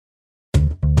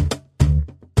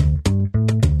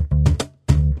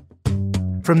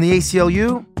From the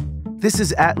ACLU, this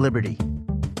is At Liberty.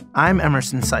 I'm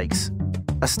Emerson Sykes,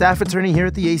 a staff attorney here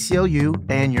at the ACLU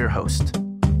and your host.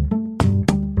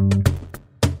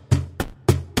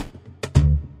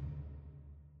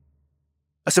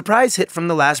 A surprise hit from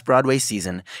the last Broadway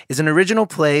season is an original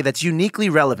play that's uniquely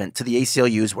relevant to the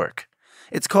ACLU's work.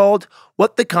 It's called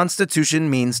What the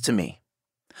Constitution Means to Me.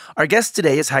 Our guest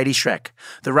today is Heidi Schreck,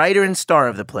 the writer and star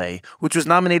of the play, which was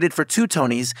nominated for 2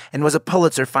 Tonys and was a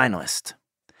Pulitzer finalist.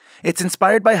 It's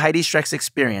inspired by Heidi Schreck's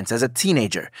experience as a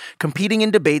teenager competing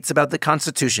in debates about the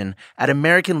Constitution at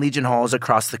American Legion halls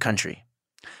across the country.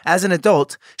 As an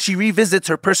adult, she revisits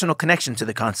her personal connection to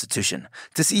the Constitution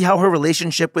to see how her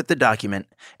relationship with the document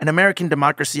and American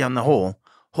democracy on the whole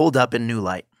hold up in new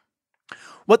light.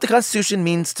 What the Constitution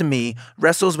Means to Me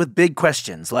wrestles with big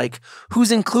questions like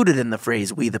who's included in the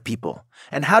phrase "we the people,"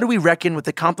 and how do we reckon with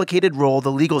the complicated role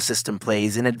the legal system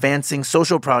plays in advancing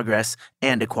social progress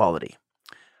and equality.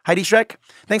 Heidi Schreck,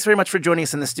 thanks very much for joining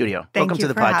us in the studio. Welcome to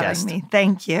the podcast. Having me.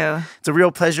 Thank you. It's a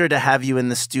real pleasure to have you in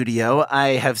the studio. I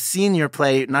have seen your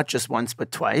play not just once,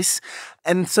 but twice.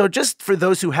 And so just for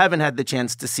those who haven't had the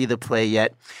chance to see the play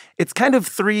yet, it's kind of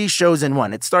 3 shows in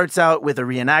one. It starts out with a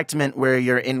reenactment where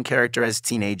you're in character as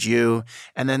teenage you,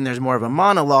 and then there's more of a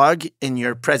monologue in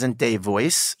your present-day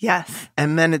voice. Yes.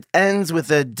 And then it ends with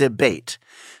a debate.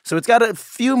 So it's got a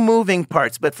few moving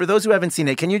parts, but for those who haven't seen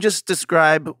it, can you just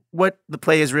describe what the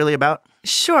play is really about?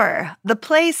 Sure. The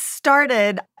play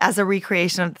started as a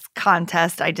recreation of the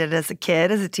contest I did as a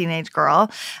kid, as a teenage girl,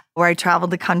 where I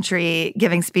traveled the country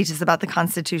giving speeches about the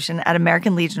Constitution at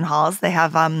American Legion halls. They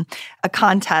have a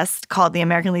contest called the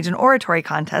American Legion Oratory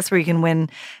Contest where you can win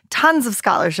tons of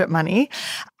scholarship money.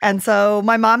 And so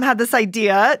my mom had this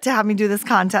idea to have me do this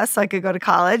contest so I could go to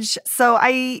college. So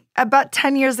I, about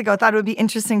 10 years ago, thought it would be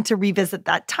interesting to revisit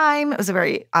that time. It was a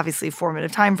very, obviously,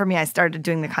 formative time for me. I started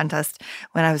doing the contest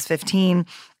when I was 15.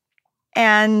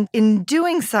 And in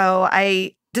doing so,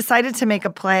 I decided to make a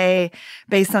play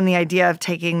based on the idea of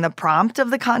taking the prompt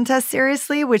of the contest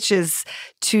seriously, which is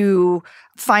to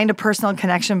find a personal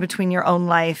connection between your own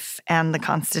life and the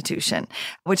Constitution,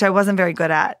 which I wasn't very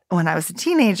good at when I was a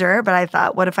teenager. But I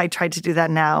thought, what if I tried to do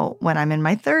that now when I'm in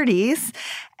my 30s?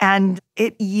 And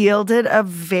it yielded a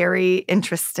very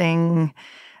interesting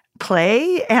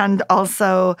play and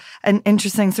also an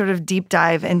interesting sort of deep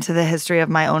dive into the history of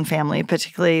my own family,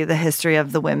 particularly the history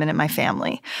of the women in my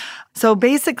family. So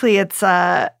basically, it's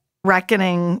a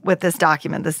reckoning with this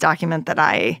document that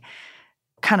I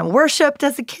kind of worshipped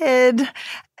as a kid.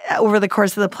 Over the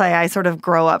course of the play, I sort of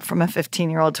grow up from a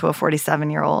 15-year-old to a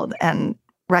 47-year-old and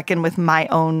reckon with my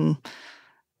own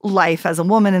life as a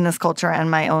woman in this culture and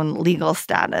my own legal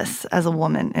status as a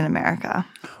woman in America.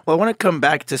 Well, I want to come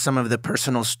back to some of the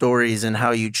personal stories and how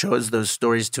you chose those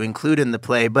stories to include in the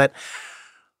play. But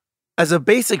as a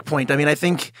basic point, I mean, I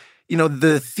think, you know,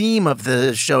 the theme of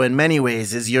the show in many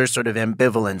ways is your sort of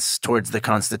ambivalence towards the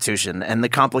Constitution and the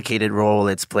complicated role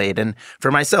it's played. And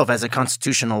for myself, as a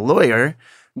constitutional lawyer,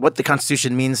 what the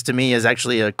Constitution means to me is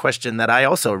actually a question that I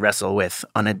also wrestle with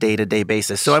on a day-to-day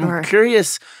basis. So Sure. I'm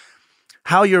curious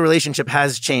how your relationship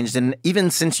has changed, and even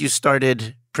since you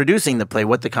started producing the play,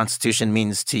 what the Constitution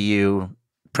means to you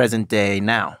present day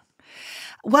now.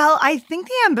 Well, I think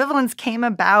the ambivalence came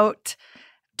about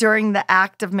during the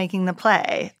act of making the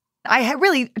play. I had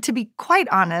really, to be quite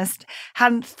honest,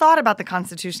 hadn't thought about the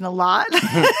Constitution a lot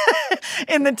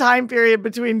in the time period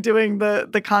between doing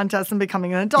the contest and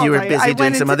becoming an adult. You were busy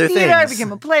doing some other theater, I things.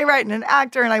 became a playwright and an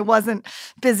actor, and I wasn't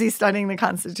busy studying the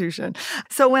Constitution.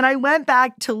 So when I went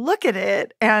back to look at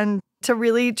it and to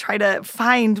really try to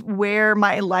find where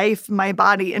my life, my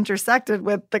body intersected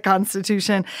with the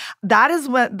Constitution, that is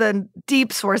what the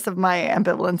deep source of my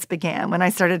ambivalence began, when I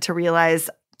started to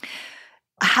realize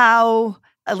how,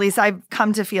 at least I've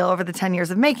come to feel over the 10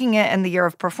 years of making it and the year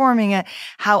of performing it,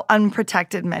 how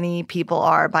unprotected many people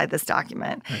are by this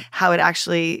document. Right. How it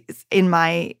actually, in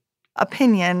my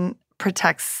opinion,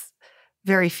 protects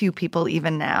very few people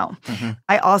even now. Mm-hmm.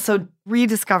 I also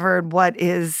rediscovered what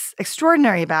is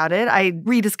extraordinary about it. I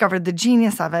rediscovered the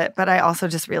genius of it, but I also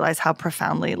just realized how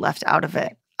profoundly left out of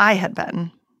it I had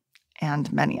been,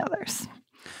 and many others.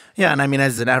 Yeah, and I mean,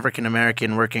 as an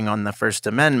African-American working on the First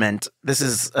Amendment, this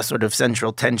is a sort of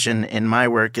central tension in my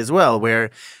work as well, where,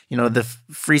 you know, the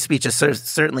free speech is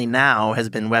certainly now has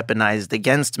been weaponized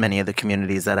against many of the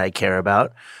communities that I care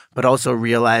about, but also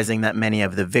realizing that many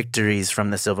of the victories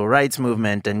from the civil rights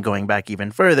movement and going back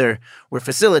even further were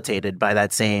facilitated by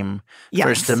that same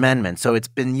First Amendment. So it's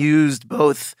been used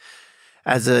both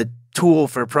as a tool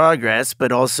for progress,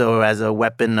 but also as a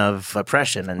weapon of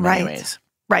oppression in many ways.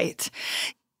 Right.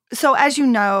 So as you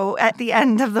know, at the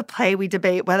end of the play, we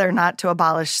debate whether or not to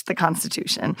abolish the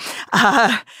Constitution,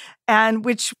 and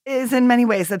which is in many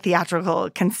ways a theatrical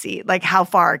conceit. Like, how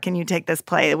far can you take this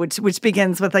play, which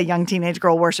begins with a young teenage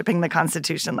girl worshiping the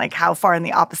Constitution? Like, how far in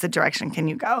the opposite direction can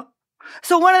you go?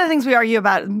 So one of the things we argue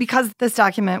about, because this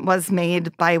document was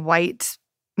made by white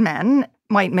men,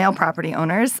 white male property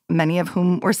owners, many of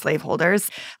whom were slaveholders.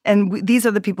 And these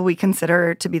are the people we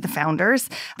consider to be the founders.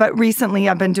 But recently,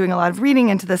 I've been doing a lot of reading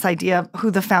into this idea of who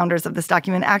the founders of this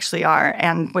document actually are.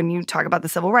 And when you talk about the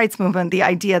civil rights movement, the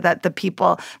idea that the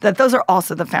people, that those are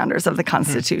also the founders of the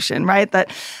Constitution, right? That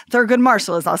Thurgood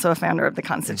Marshall is also a founder of the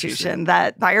Constitution,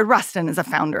 that Bayard Rustin is a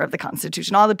founder of the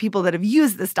Constitution. All the people that have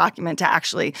used this document to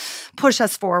actually push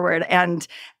us forward and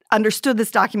understood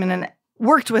this document and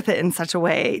worked with it in such a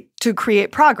way to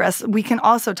create progress, we can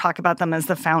also talk about them as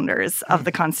the founders of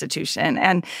the Constitution.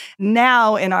 And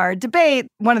now in our debate,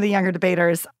 one of the younger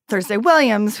debaters, Thursday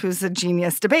Williams, who's a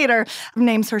genius debater,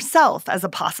 names herself as a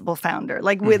possible founder.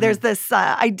 Like, there's this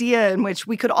idea in which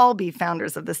we could all be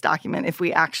founders of this document if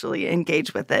we actually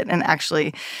engage with it and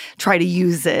actually try to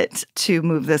use it to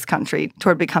move this country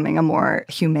toward becoming a more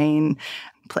humane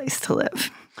place to live.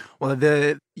 Well,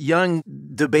 the young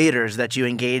debaters that you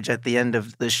engage at the end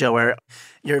of the show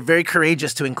you're very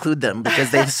courageous to include them because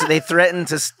they threaten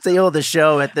to steal the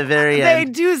show at the very end.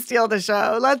 They do steal the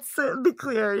show. Let's be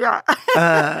clear, yeah.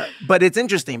 But it's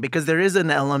interesting because there is an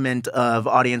element of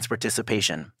audience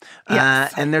participation.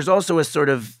 Yes. And there's also a sort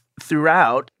of,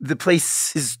 throughout, the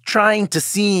place is trying to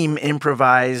seem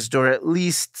improvised or at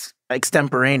least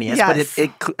extemporaneous, yes.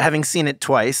 But having seen it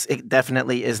twice, it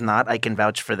definitely is not. I can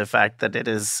vouch for the fact that it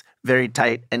is very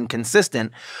tight and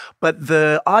consistent, but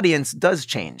the audience does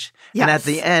change. Yes. And at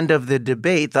the end of the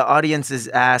debate, the audience is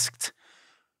asked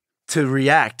to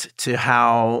react to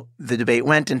how the debate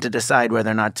went and to decide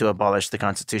whether or not to abolish the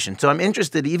Constitution. So I'm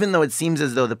interested, even though it seems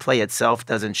as though the play itself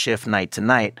doesn't shift night to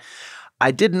night, I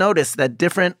did notice that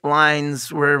different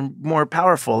lines were more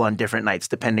powerful on different nights,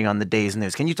 depending on the day's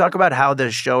news. Can you talk about how the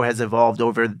show has evolved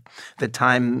over the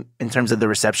time in terms of the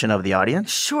reception of the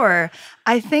audience? Sure.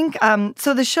 I think,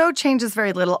 so the show changes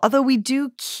very little, although we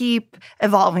do keep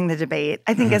evolving the debate.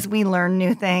 I think as we learn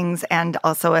new things and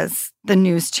also as the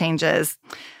news changes.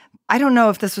 I don't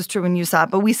know if this was true when you saw it,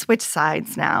 but we switch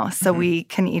sides now, so we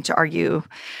can each argue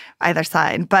either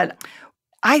side. But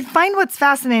I find what's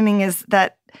fascinating is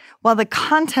that while the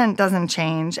content doesn't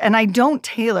change, and I don't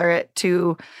tailor it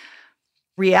to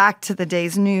react to the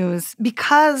day's news,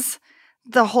 because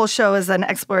the whole show is an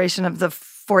exploration of the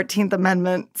 14th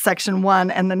Amendment, Section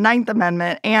 1, and the 9th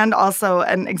Amendment, and also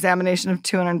an examination of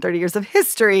 230 years of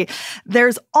history,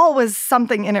 there's always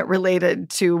something in it related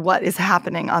to what is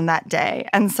happening on that day.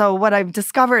 And so what I've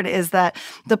discovered is that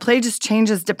the play just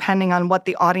changes depending on what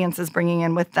the audience is bringing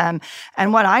in with them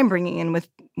and what I'm bringing in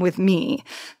with me.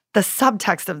 The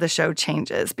subtext of the show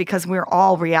changes because we're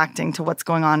all reacting to what's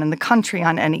going on in the country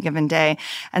on any given day.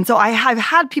 And so I've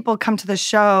had people come to the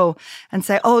show and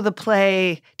say, oh, the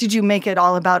play, did you make it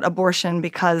all about abortion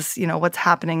because, you know, what's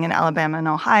happening in Alabama and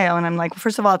Ohio? And I'm like, well,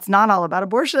 first of all, it's not all about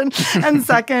abortion. And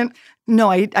second,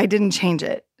 no, I didn't change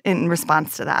it in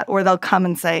response to that. Or they'll come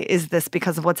and say, is this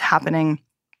because of what's happening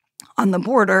on the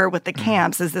border with the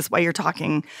camps? Is this why you're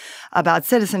talking about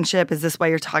citizenship? Is this why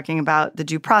you're talking about the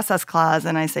due process clause?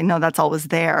 And I say, no, that's always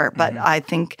there. But I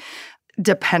think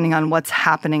depending on what's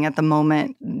happening at the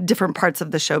moment, different parts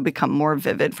of the show become more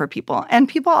vivid for people. And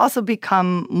people also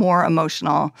become more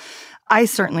emotional. I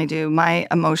certainly do. My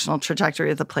emotional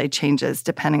trajectory of the play changes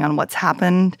depending on what's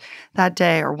happened that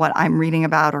day or what I'm reading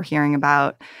about or hearing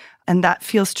about. And that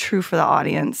feels true for the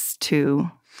audience too.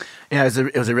 Yeah,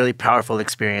 it was a really powerful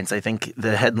experience. I think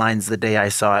the headlines the day I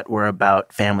saw it were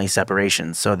about family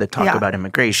separation. So the talk about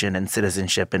immigration and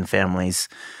citizenship and families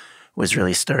was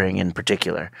really stirring in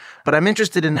particular. But I'm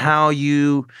interested in how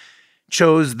you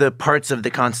chose the parts of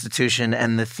the Constitution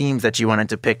and the themes that you wanted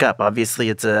to pick up. Obviously,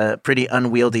 it's a pretty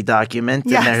unwieldy document,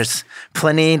 and there's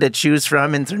plenty to choose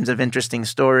from in terms of interesting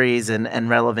stories and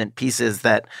relevant pieces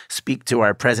that speak to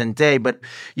our present day. But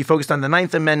you focused on the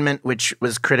 9th Amendment, which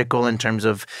was critical in terms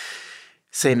of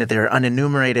saying that there are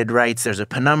unenumerated rights. There's a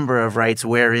penumbra of rights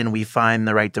wherein we find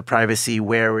the right to privacy,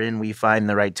 wherein we find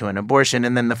the right to an abortion.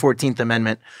 And then the 14th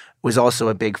Amendment was also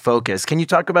a big focus. Can you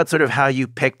talk about sort of how you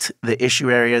picked the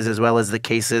issue areas as well as the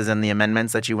cases and the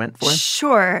amendments that you went for?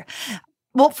 Sure.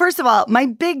 Well, first of all, my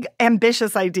big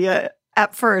ambitious idea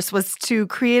at first was to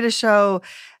create a show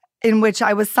in which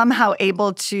I was somehow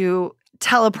able to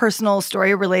tell a personal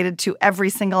story related to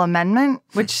every single amendment,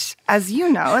 which, as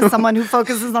you know, as someone who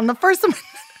focuses on the First Amendment,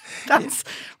 that's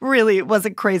really was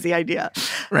a crazy idea.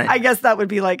 Right. I guess that would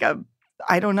be like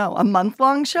I don't know, a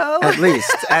month-long show? At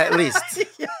least.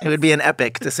 Yes. It would be an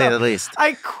epic, to say the least.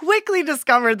 I quickly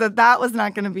discovered that that was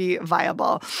not going to be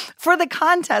viable. For the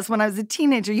contest, when I was a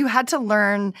teenager, you had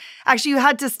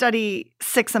to study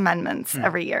 6 amendments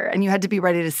every year, and you had to be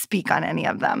ready to speak on any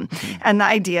of them. And the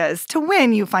idea is to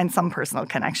win, you find some personal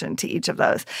connection to each of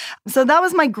those. So that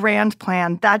was my grand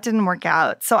plan. That didn't work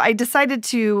out. So I decided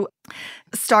to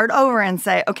start over and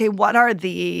say, okay, what are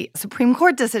the Supreme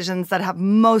Court decisions that have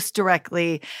most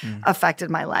directly affected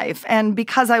my life? And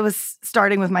because I was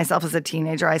starting with myself as a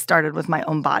teenager, I started with my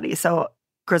own body. So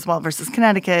Griswold versus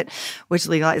Connecticut, which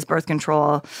legalized birth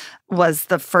control, was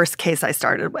the first case I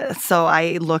started with. So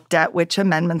I looked at which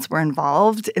amendments were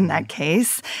involved in that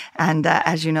case. And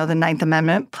as you know, the 9th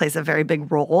Amendment plays a very big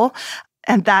role.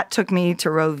 And that took me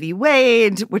to Roe v.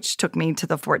 Wade, which took me to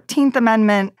the 14th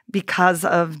Amendment because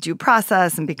of due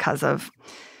process and because of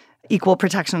equal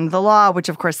protection of the law, which,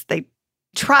 of course, they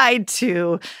tried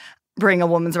to bring a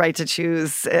woman's right to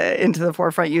choose into the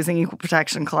forefront using equal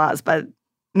protection clause, but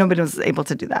nobody was able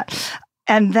to do that.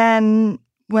 And then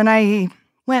when I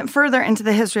went further into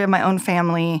the history of my own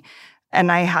family,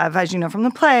 and I have, as you know from the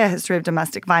play, a history of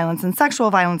domestic violence and sexual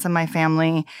violence in my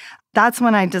family, that's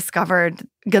when I discovered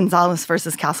Gonzalez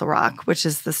versus Castle Rock, which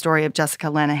is the story of Jessica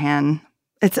Lenahan.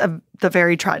 It's the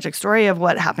very tragic story of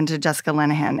what happened to Jessica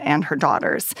Lenahan and her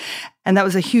daughters. And that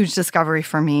was a huge discovery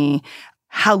for me,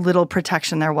 how little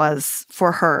protection there was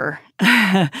for her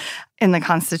in the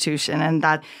Constitution. And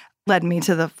that led me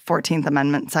to the 14th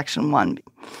Amendment, Section 1.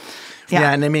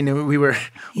 Yeah, and I mean, we were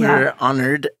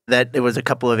honored that there was a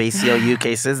couple of ACLU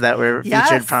cases that were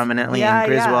featured prominently in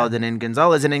Griswold and in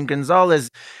Gonzalez. And in Gonzalez,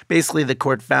 basically the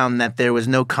court found that there was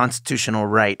no constitutional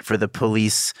right for the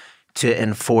police to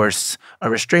enforce a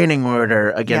restraining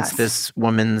order against this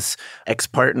woman's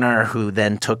ex-partner who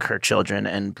then took her children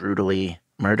and brutally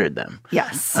murdered them.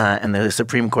 Yes. And the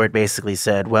Supreme Court basically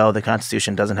said, well, the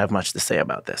Constitution doesn't have much to say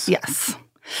about this.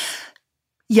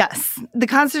 Yes, the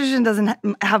Constitution doesn't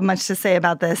have much to say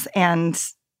about this. And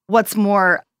what's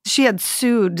more, she had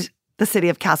sued the city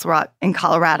of Castle Rock in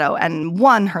Colorado and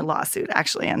won her lawsuit,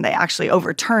 actually. And they actually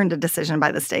overturned a decision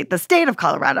by the state. The state of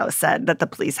Colorado said that the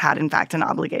police had, in fact, an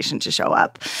obligation to show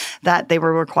up, that they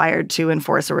were required to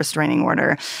enforce a restraining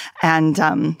order. And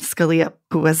Scalia,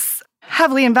 who was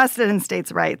heavily invested in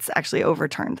states' rights, actually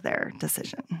overturned their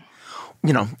decision.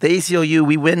 You know, the ACLU,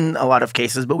 we win a lot of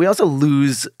cases, but we also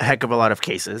lose a heck of a lot of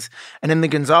cases. And in the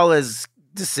Gonzalez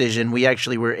decision, we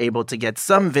actually were able to get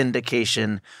some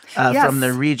vindication from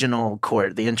the regional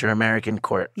court, the Inter-American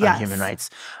Court on Human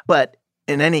Rights. But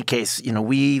in any case, you know,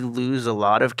 we lose a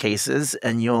lot of cases,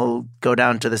 and you'll go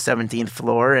down to the 17th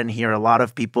floor and hear a lot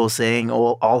of people saying,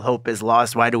 oh, all hope is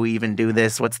lost. Why do we even do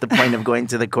this? What's the point of going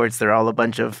to the courts? They're all a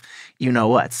bunch of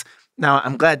you-know-whats. Now,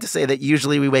 I'm glad to say that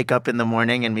usually we wake up in the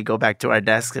morning and we go back to our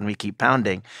desks and we keep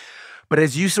pounding. But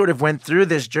as you sort of went through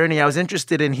this journey, I was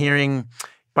interested in hearing,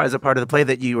 as a part of the play,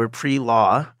 that you were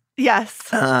pre-law.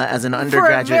 Yes. As an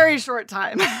undergraduate. For a very short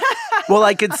time. Well,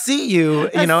 I could see you,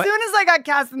 As soon as I got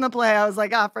cast in the play, I was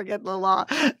like, forget the law.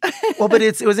 Well, but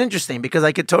it was interesting because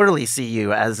I could totally see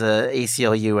you as a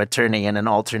ACLU attorney in an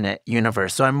alternate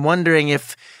universe. So I'm wondering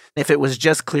if it was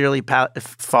just clearly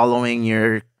following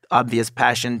your obvious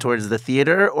passion towards the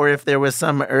theater, or if there was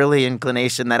some early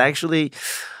inclination that actually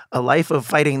a life of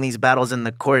fighting these battles in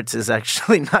the courts is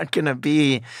actually not going to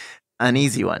be an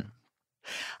easy one.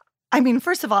 I mean,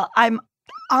 first of all, I'm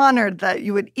honored that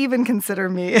you would even consider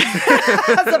me as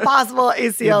a possible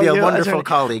ACLU. You'd be a wonderful attorney.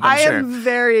 colleague, I'm sure. I am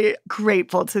very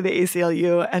grateful to the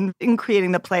ACLU, and in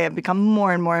creating the play, I've become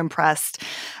more and more impressed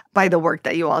by the work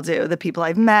that you all do, the people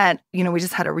I've met. You know, we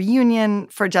just had a reunion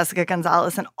for Jessica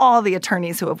Gonzalez and all the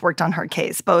attorneys who have worked on her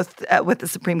case, both with the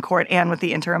Supreme Court and with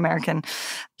the Inter-American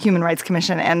Human Rights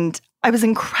Commission. And I was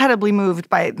incredibly moved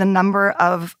by the number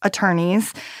of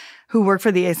attorneys who work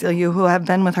for the ACLU who have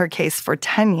been with her case for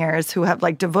 10 years, who have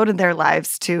devoted their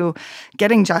lives to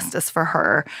getting justice for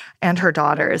her and her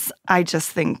daughters. I just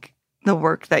think the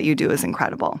work that you do is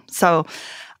incredible. So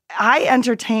I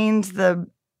entertained the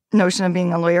notion of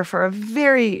being a lawyer for a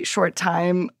very short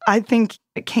time. I think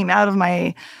it came out of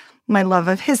my love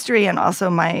of history and also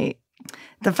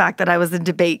the fact that I was a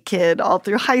debate kid all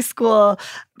through high school.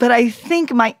 But I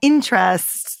think my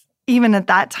interest, even at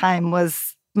that time,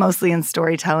 was mostly in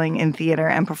storytelling, in theater,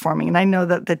 and performing. And I know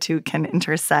that the two can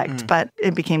intersect, but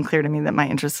it became clear to me that my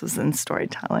interest was in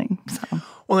storytelling. So.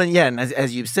 Well, and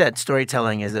as you've said,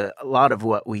 storytelling is a lot of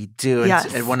what we do.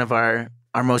 Yes. And one of our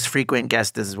our most frequent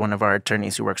guest is one of our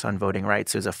attorneys who works on voting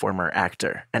rights, who's a former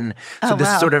actor. And so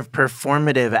this sort of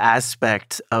performative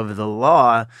aspect of the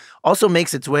law also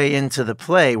makes its way into the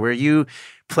play, where you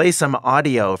play some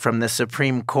audio from the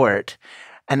Supreme Court.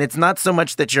 And it's not so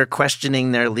much that you're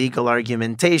questioning their legal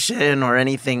argumentation or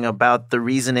anything about the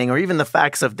reasoning or even the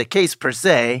facts of the case per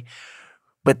se,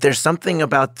 but there's something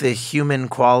about the human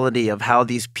quality of how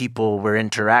these people were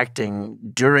interacting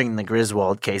during the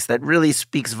Griswold case that really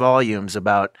speaks volumes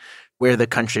about where the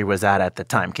country was at the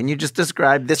time. Can you just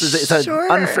describe this? It's an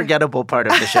unforgettable part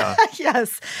of the show.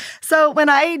 Yes. So when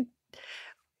I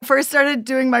first started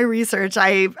doing my research,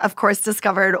 I, of course,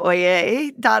 discovered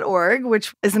Oyez.org,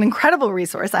 which is an incredible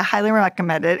resource. I highly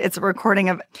recommend it. It's a recording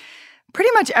of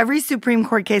pretty much every Supreme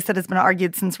Court case that has been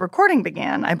argued since recording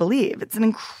began, I believe. It's an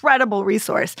incredible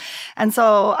resource. And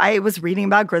so I was reading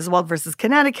about Griswold versus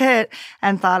Connecticut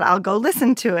and thought, I'll go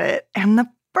listen to it. And the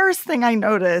first thing I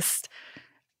noticed,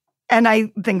 and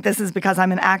I think this is because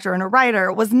I'm an actor and a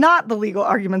writer, was not the legal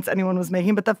arguments anyone was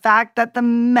making, but the fact that the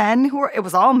men it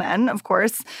was all men, of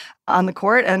course, on the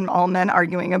court and all men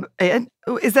arguing it,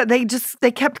 is that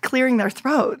they kept clearing their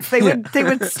throats. They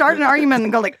would start an argument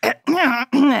and go like,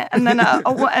 and then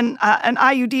an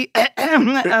IUD,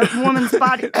 a woman's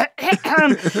body,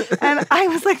 and I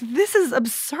was like, this is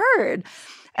absurd.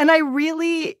 And I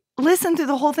really listened to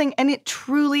the whole thing, and it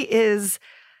truly is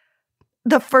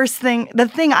the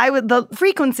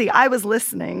frequency I was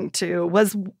listening to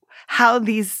was how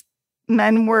these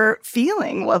men were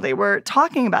feeling while they were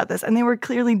talking about this. And they were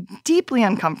clearly deeply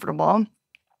uncomfortable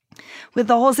with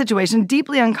the whole situation,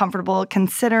 deeply uncomfortable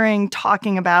considering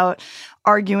talking about,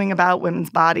 arguing about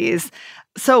women's bodies.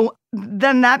 So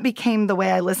then that became the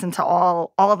way I listened to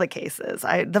all the cases.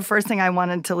 The first thing I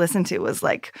wanted to listen to was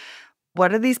like,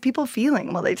 what are these people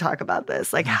feeling while they talk about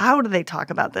this? Like, how do they talk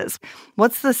about this?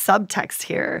 What's the subtext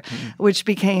here? Which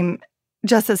became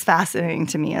just as fascinating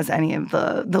to me as any of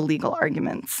the legal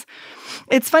arguments.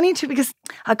 It's funny, too, because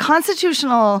a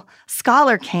constitutional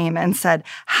scholar came and said,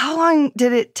 how long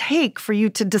did it take for you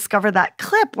to discover that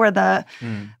clip where the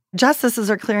justices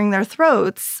are clearing their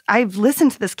throats? I've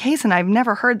listened to this case, and I've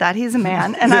never heard that. He's a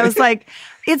man. And I was like,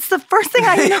 it's the first thing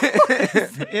I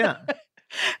noticed. Yeah.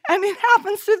 And it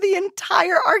happens through the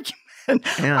entire argument.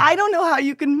 Yeah. I don't know how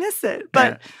you can miss it.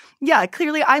 But yeah,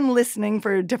 clearly I'm listening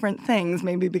for different things,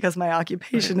 maybe because my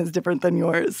occupation is different than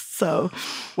yours. So,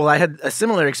 well, I had a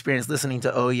similar experience listening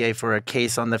to Oyez for a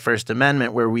case on the First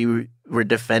Amendment where we were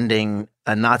defending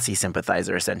a Nazi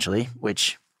sympathizer, essentially,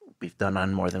 which we've done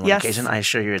on more than one occasion. I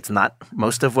assure you it's not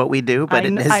most of what we do, but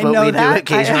it is what we do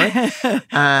occasionally.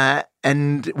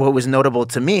 And what was notable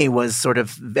to me was sort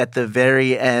of at the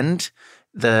very end,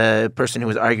 the person who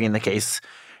was arguing the case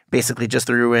basically just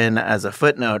threw in as a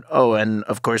footnote, and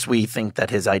of course we think that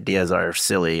his ideas are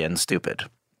silly and stupid.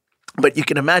 But you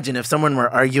can imagine if someone were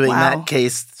arguing that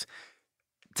case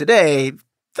today,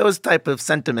 those type of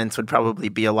sentiments would probably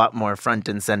be a lot more front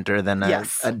and center than an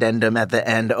addendum at the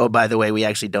end. Oh, by the way, we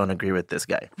actually don't agree with this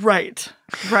guy. Right.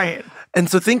 And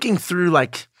so thinking through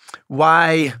like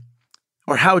why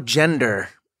or how gender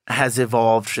has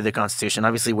evolved through the Constitution.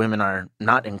 Obviously, women are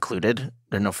not included.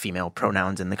 There are no female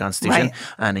pronouns in the Constitution. Right.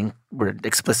 And we're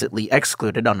explicitly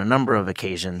excluded on a number of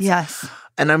occasions. Yes.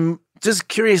 And I'm just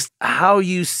curious how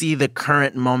you see the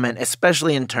current moment,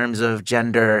 especially in terms of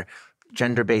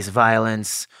gender-based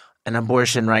violence and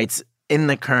abortion rights in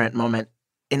the current moment,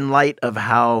 in light of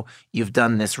how you've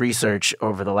done this research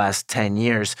over the last 10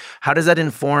 years. How does that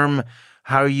inform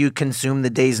how you consume the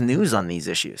day's news on these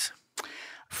issues?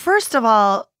 First of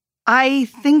all, I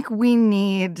think we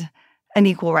need an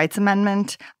equal rights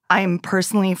amendment. I'm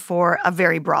personally for a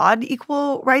very broad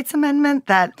equal rights amendment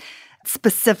that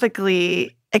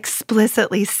specifically,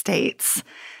 explicitly states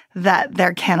that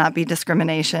there cannot be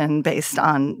discrimination based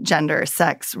on gender,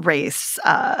 sex, race,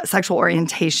 sexual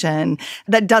orientation,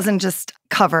 that doesn't just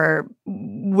cover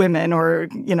women or,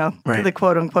 the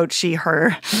quote-unquote she,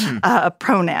 her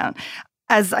pronoun.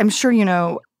 As I'm sure you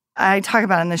know, I talk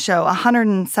about in the show,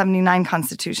 179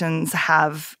 constitutions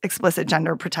have explicit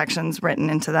gender protections written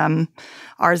into them.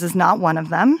 Ours is not one of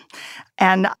them.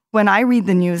 And when I read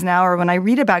the news now or when I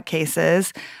read about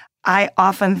cases, I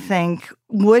often think,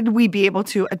 would we be able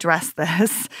to address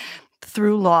this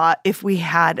through law if we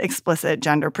had explicit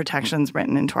gender protections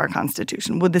written into our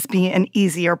Constitution? Would this be an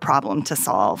easier problem to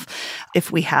solve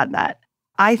if we had that?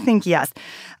 I think yes.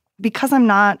 Because I'm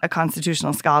not a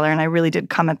constitutional scholar, and I really did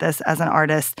come at this as an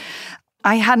artist,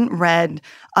 I hadn't read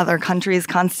other countries'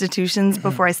 constitutions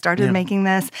before I started making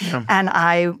this. Yeah. And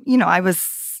I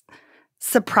was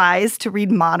surprised to read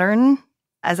modern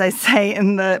as I say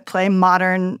in the play,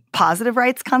 modern positive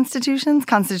rights constitutions,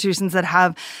 constitutions that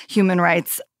have human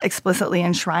rights explicitly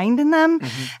enshrined in them.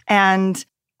 Mm-hmm. And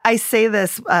I say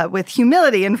this with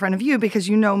humility in front of you because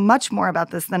you know much more about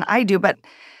this than I do, but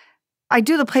I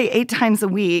do the play 8 times a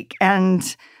week. And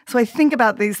so I think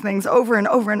about these things over and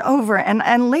over and over.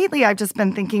 And lately I've just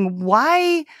been thinking,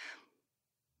 why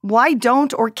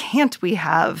don't or can't we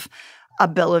have a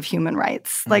Bill of Human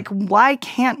Rights? Like, why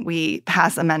can't we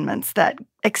pass amendments that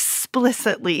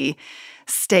explicitly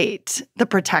state the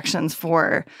protections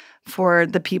for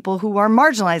the people who are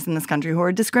marginalized in this country, who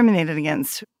are discriminated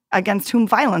against whom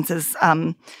violence is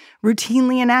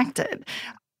routinely enacted?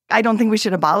 I don't think we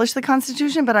should abolish the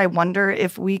Constitution, but I wonder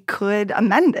if we could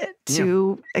amend it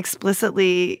to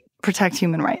explicitly protect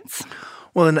human rights.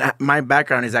 Well, and my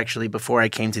background is actually, before I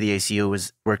came to the ACLU,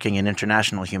 was working in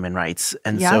international human rights.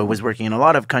 And so was working in a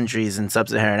lot of countries in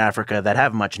sub-Saharan Africa that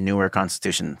have much newer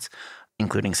constitutions,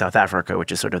 including South Africa,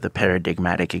 which is sort of the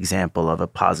paradigmatic example of a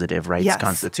positive rights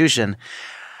constitution.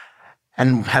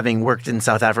 And having worked in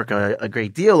South Africa a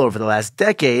great deal over the last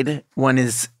decade, one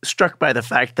is struck by the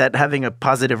fact that having a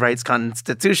positive rights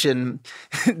constitution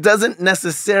doesn't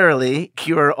necessarily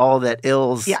cure all that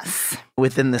ills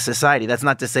within the society. That's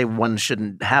not to say one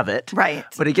shouldn't have it. Right.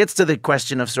 But it gets to the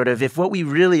question of sort of, if what we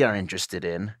really are interested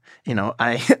in,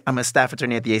 I'm a staff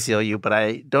attorney at the ACLU, but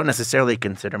I don't necessarily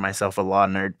consider myself a law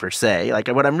nerd per se. Like,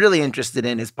 what I'm really interested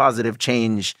in is positive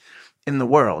change in the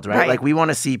world, right? Like, we want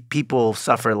to see people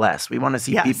suffer less. We want to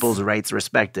see people's rights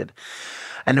respected.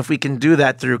 And if we can do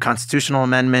that through constitutional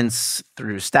amendments,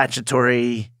 through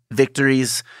statutory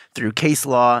victories, through case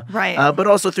law, but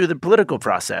also through the political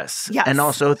process, and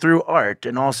also through art,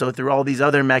 and also through all these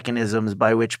other mechanisms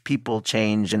by which people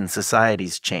change and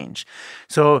societies change.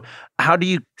 So how do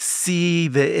you see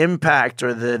the impact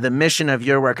or the mission of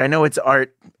your work? I know it's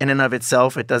art in and of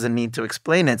itself. It doesn't need to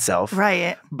explain itself.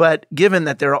 Right. But given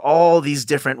that there are all these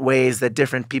different ways that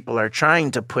different people are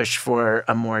trying to push for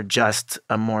a more just,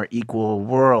 a more equal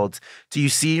world, do you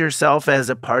see yourself as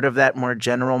a part of that more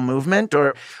general movement?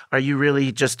 Or are you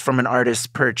really just from an artist's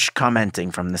perch commenting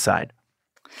from the side?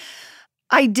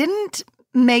 I didn't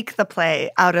make the play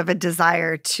out of a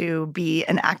desire to be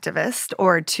an activist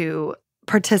or to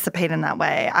participate in that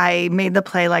way. I made the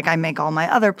play like I make all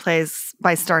my other plays,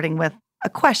 by starting with a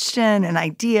question, an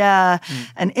idea,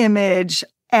 an image.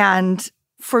 And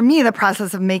for me, the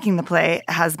process of making the play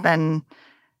has been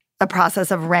a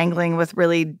process of wrangling with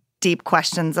really deep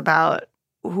questions about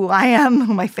who I am,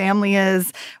 who my family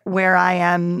is, where I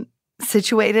am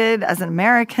situated as an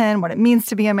American, what it means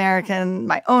to be American,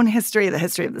 my own history, the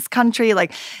history of this country.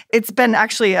 Like, it's been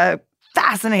actually a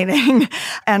fascinating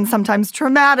and sometimes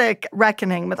traumatic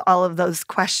reckoning with all of those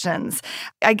questions.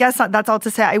 I guess that's all to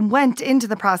say. I went into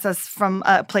the process from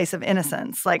a place of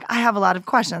innocence. Like, I have a lot of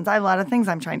questions. I have a lot of things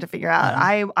I'm trying to figure out.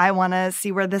 I want to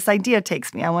see where this idea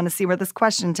takes me. I want to see where this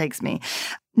question takes me.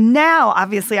 Now,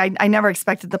 obviously, I never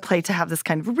expected the play to have this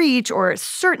kind of reach, or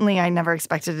certainly I never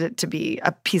expected it to be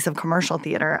a piece of commercial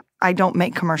theater. I don't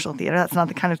make commercial theater. That's not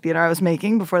the kind of theater I was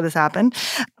making before this happened.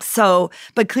 So,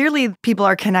 but clearly people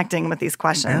are connecting with these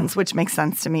questions, which makes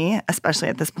sense to me, especially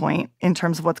at this point in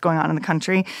terms of what's going on in the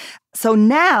country. So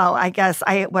now, I guess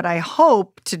what I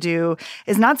hope to do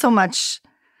is not so much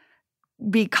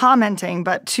be commenting,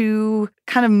 but to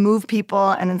kind of move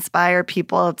people and inspire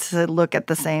people to look at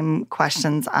the same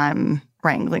questions I'm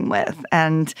wrangling with.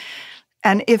 And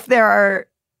if there are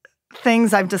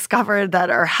things I've discovered that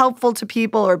are helpful to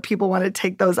people, or people want to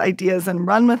take those ideas and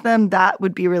run with them, that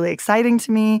would be really exciting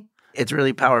to me. It's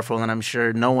really powerful, and I'm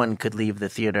sure no one could leave the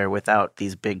theater without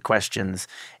these big questions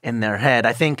in their head.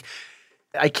 I think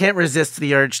I can't resist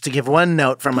the urge to give one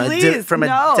note from a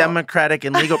democratic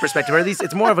and legal perspective, or at least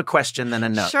it's more of a question than a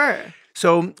note. Sure.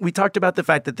 So we talked about the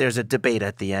fact that there's a debate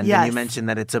at the end, and you mentioned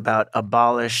that it's about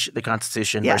abolish the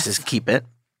Constitution versus keep it,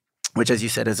 which, as you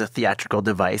said, is a theatrical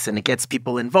device, and it gets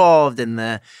people involved, and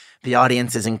the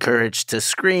audience is encouraged to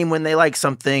scream when they like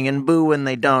something and boo when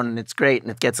they don't, and it's great,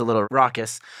 and it gets a little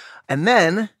raucous. And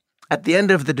then at the end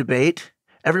of the debate,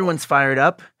 everyone's fired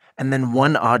up, and then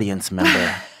one audience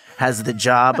member has the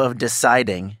job of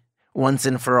deciding once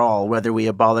and for all whether we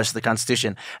abolish the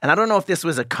Constitution. And I don't know if this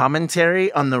was a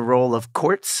commentary on the role of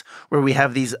courts, where we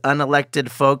have these unelected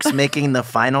folks making the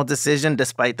final decision,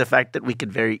 despite the fact that we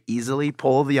could very easily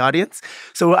poll the audience.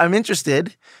 So I'm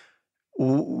interested,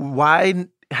 why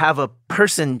have a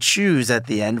person choose at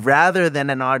the end rather than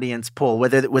an audience poll?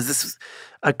 Whether was this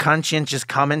a conscientious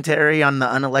commentary on the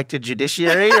unelected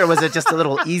judiciary, or was it just a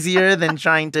little easier than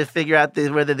trying to figure out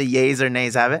whether the yays or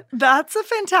nays have it? That's a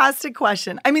fantastic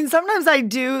question. I mean, sometimes I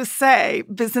do say,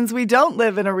 but since we don't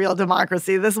live in a real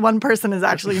democracy, this one person is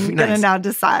actually going to now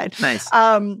decide. Nice.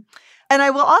 And I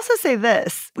will also say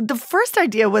this. The first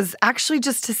idea was actually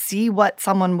just to see what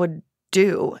someone would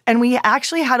do. And we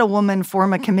actually had a woman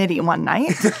form a committee one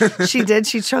night. She did.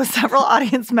 She chose several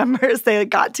audience members. They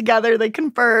got together. They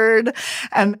conferred.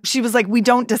 And she was like, we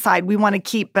don't decide. We want to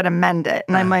keep but amend it.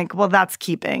 And I'm like, well, that's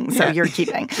keeping. So you're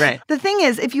keeping. Right. The thing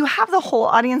is, if you have the whole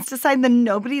audience decide, then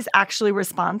nobody's actually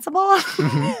responsible.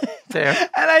 Fair.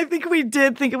 And I think we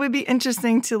did think it would be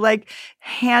interesting to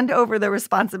hand over the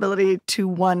responsibility to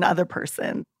one other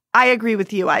person. I agree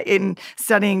with you. In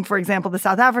studying, for example, the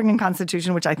South African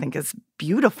Constitution, which I think is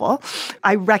beautiful,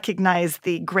 I recognize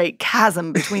the great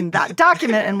chasm between that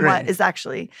document and what is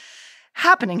actually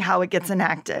happening, how it gets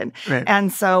enacted. Right.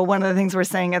 And so one of the things we're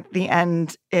saying at the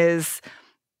end is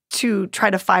to try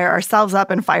to fire ourselves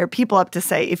up and fire people up to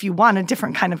say, if you want a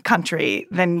different kind of country,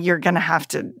 then you're going to have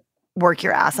to work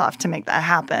your ass off to make that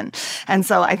happen. And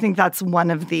so I think that's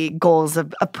one of the goals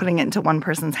of putting it into one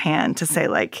person's hand to say,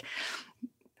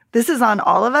 this is on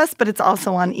all of us, but it's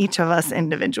also on each of us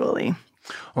individually.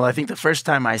 Well, I think the first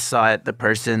time I saw it, the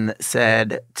person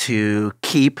said to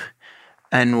keep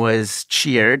and was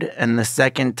cheered. And the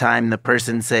second time, the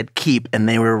person said keep, and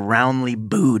they were roundly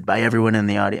booed by everyone in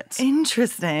the audience.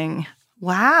 Interesting.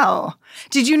 Wow.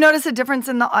 Did you notice a difference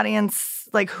in the audience?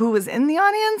 Who was in the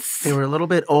audience? They were a little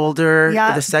bit older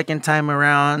the second time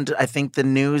around. I think the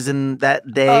news in that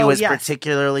day was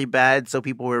particularly bad, so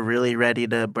people were really ready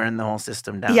to burn the whole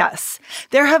system down. Yes.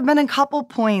 There have been a couple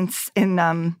points in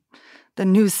the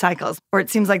news cycles where it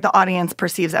seems like the audience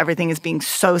perceives everything as being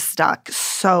so stuck,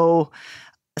 so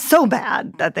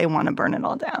bad that they want to burn it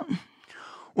all down.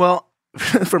 Well,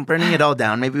 from burning it all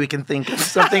down, maybe we can think of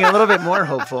something a little bit more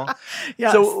hopeful.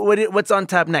 Yes. So what's on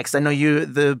tap next? I know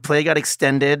the play got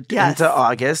extended into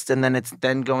August, and then it's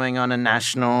going on a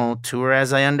national tour,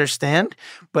 as I understand.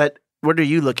 But what are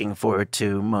you looking forward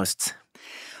to most?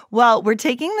 Well, we're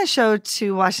taking the show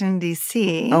to Washington,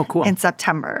 D.C. in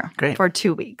September for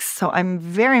 2 weeks. So I'm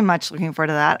very much looking forward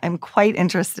to that. I'm quite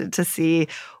interested to see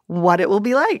what it will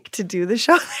be like to do the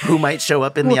show. Who might show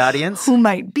up in the audience? Who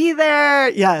might be there,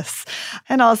 yes.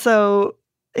 And also,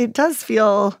 it does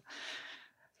feel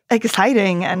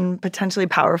exciting and potentially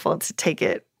powerful to take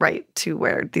it right to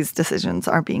where these decisions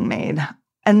are being made.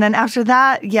 And then after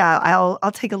that,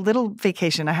 I'll take a little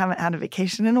vacation. I haven't had a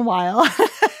vacation in a while.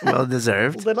 Well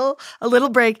deserved. A little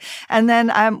break. And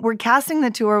then we're casting the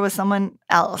tour with someone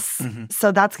else. Mm-hmm.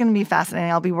 So that's going to be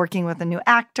fascinating. I'll be working with a new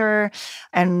actor,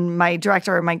 and my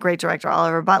great director,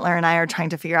 Oliver Butler, and I are trying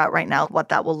to figure out right now what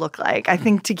that will look like. I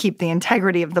think to keep the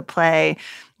integrity of the play,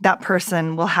 that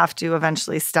person will have to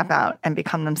eventually step out and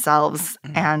become themselves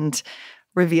and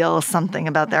reveal something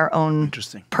about their own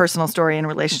personal story in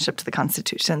relationship to the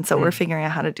Constitution. So we're figuring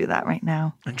out how to do that right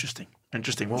now. Interesting.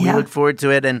 Well, we look forward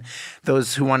to it. And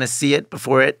those who want to see it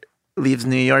before it leaves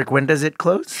New York, when does it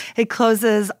close? It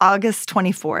closes August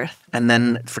 24th. And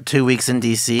then for 2 weeks in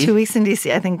D.C.? 2 weeks in D.C.,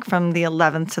 I think from the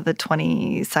 11th to the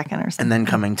 22nd or something. And then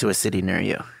coming to a city near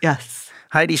you. Yes.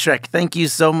 Heidi Schreck, thank you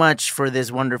so much for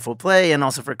this wonderful play and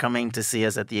also for coming to see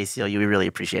us at the ACLU. We really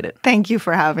appreciate it. Thank you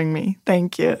for having me.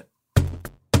 Thank you.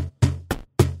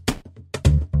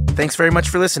 Thanks very much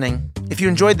for listening. If you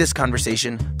enjoyed this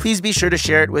conversation, please be sure to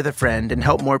share it with a friend and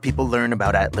help more people learn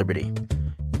about At Liberty.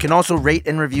 You can also rate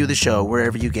and review the show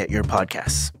wherever you get your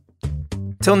podcasts.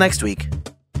 Till next week,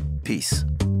 peace.